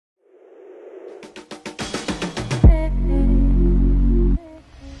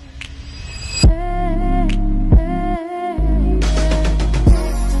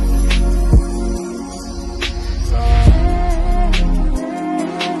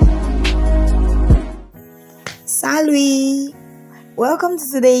Salut! Welcome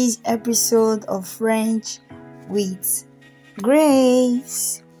to today's episode of French with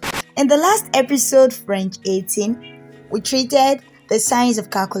Grace. In the last episode, French 18, we treated the signs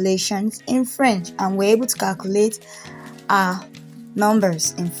of calculations in French and we're able to calculate our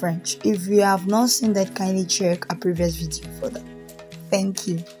numbers in French. If you have not seen that, kindly check our previous video for that. Thank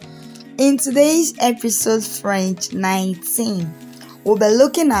you. In today's episode, French 19, we'll be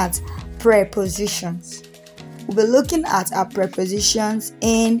looking at prepositions. We'll be looking at our prepositions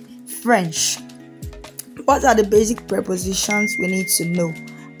in French. What are the basic prepositions we need to know,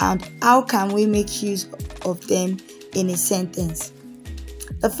 and how can we make use of them in a sentence?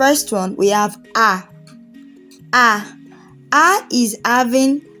 The first one, we have a. A is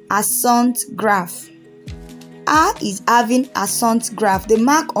having accent graph. A is having accent graph. The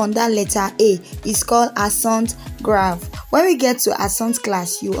mark on that letter A is called accent graph. When we get to accent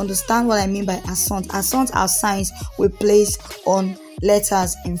class, you understand what I mean by accent. Accent are signs we place on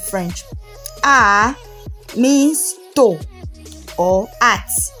letters in French. A means to or at,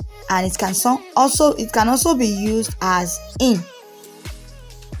 and it can also be used as in.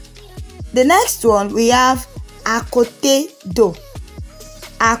 The next one, we have à côté de.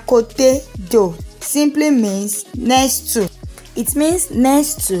 À côté de simply means next to. It means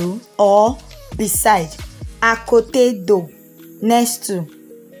next to or beside. À côté de, next to,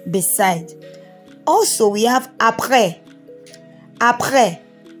 beside. Also, we have après. Après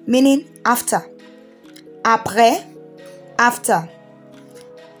meaning after. Après, after.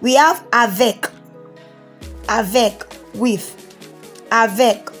 We have avec. Avec, with.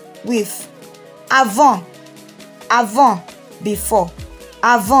 Avec, with. Avant. Avant, before.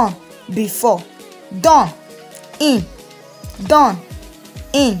 Avant, before. Dans, in. Dans,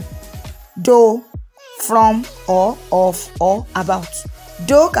 in. Do, from, or of, or about.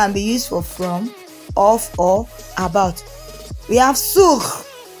 Do can be used for from, of, or about. We have sur.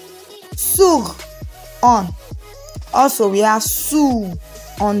 Sur, on. Also, we have sous,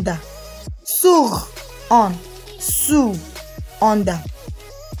 under. Sur, on. Sous, under.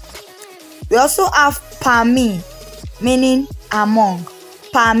 We also have parmi, meaning among.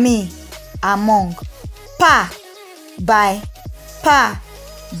 Parmi, among. Pas, by. Pas,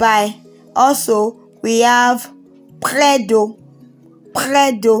 by. Also, we have près de,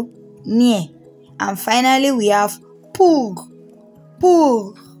 near. And finally, we have pour,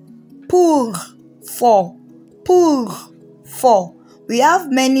 for. We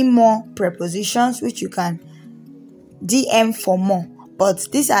have many more prepositions which you can DM for more, but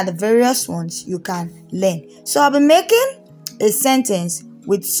these are the various ones you can learn. So I'll be making a sentence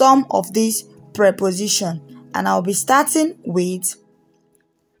with some of these prepositions, and I'll be starting with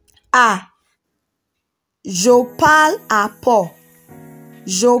a. Je parle à Paul.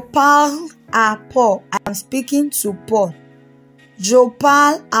 Je parle à Paul. I am speaking to Paul. Je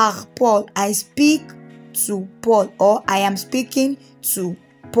parle à Paul. I speak to Paul, or I am speaking to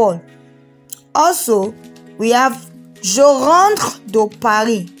Paul. Also, we have je rentre de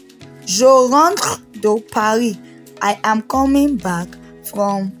Paris. Je rentre de Paris. I am coming back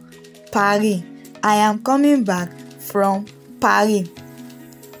from Paris. I am coming back from Paris.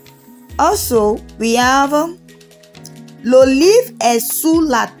 Also, we have le livre est sur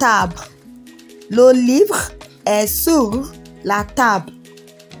la table. Le livre est sur la table.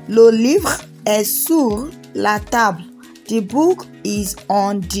 Le livre est sur la table. The book is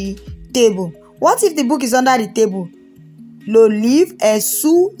on the table. What if the book is under the table? Le livre est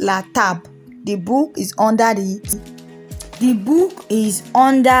sous la table. The book is under the book is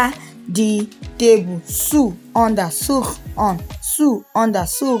under the table. Sous, under, sur, on. Sous, under,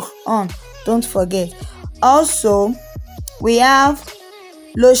 sur, on. Don't forget. Also, we have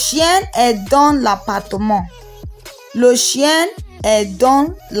le chien est dans l'appartement. Le chien est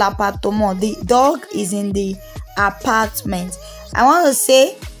dans l'appartement. The dog is in the apartment. I want to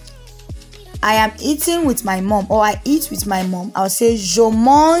say I am eating with my mom, or I eat with my mom. I'll say je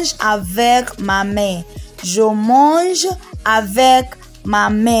mange avec ma mère. Je mange avec ma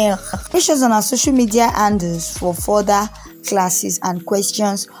mère. Reach us on our social media handles for further classes and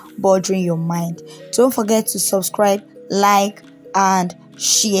questions bothering your mind. Don't forget to subscribe, like, and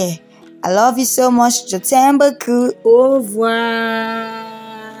share. I love you so much. Je t'aime beaucoup. Au revoir.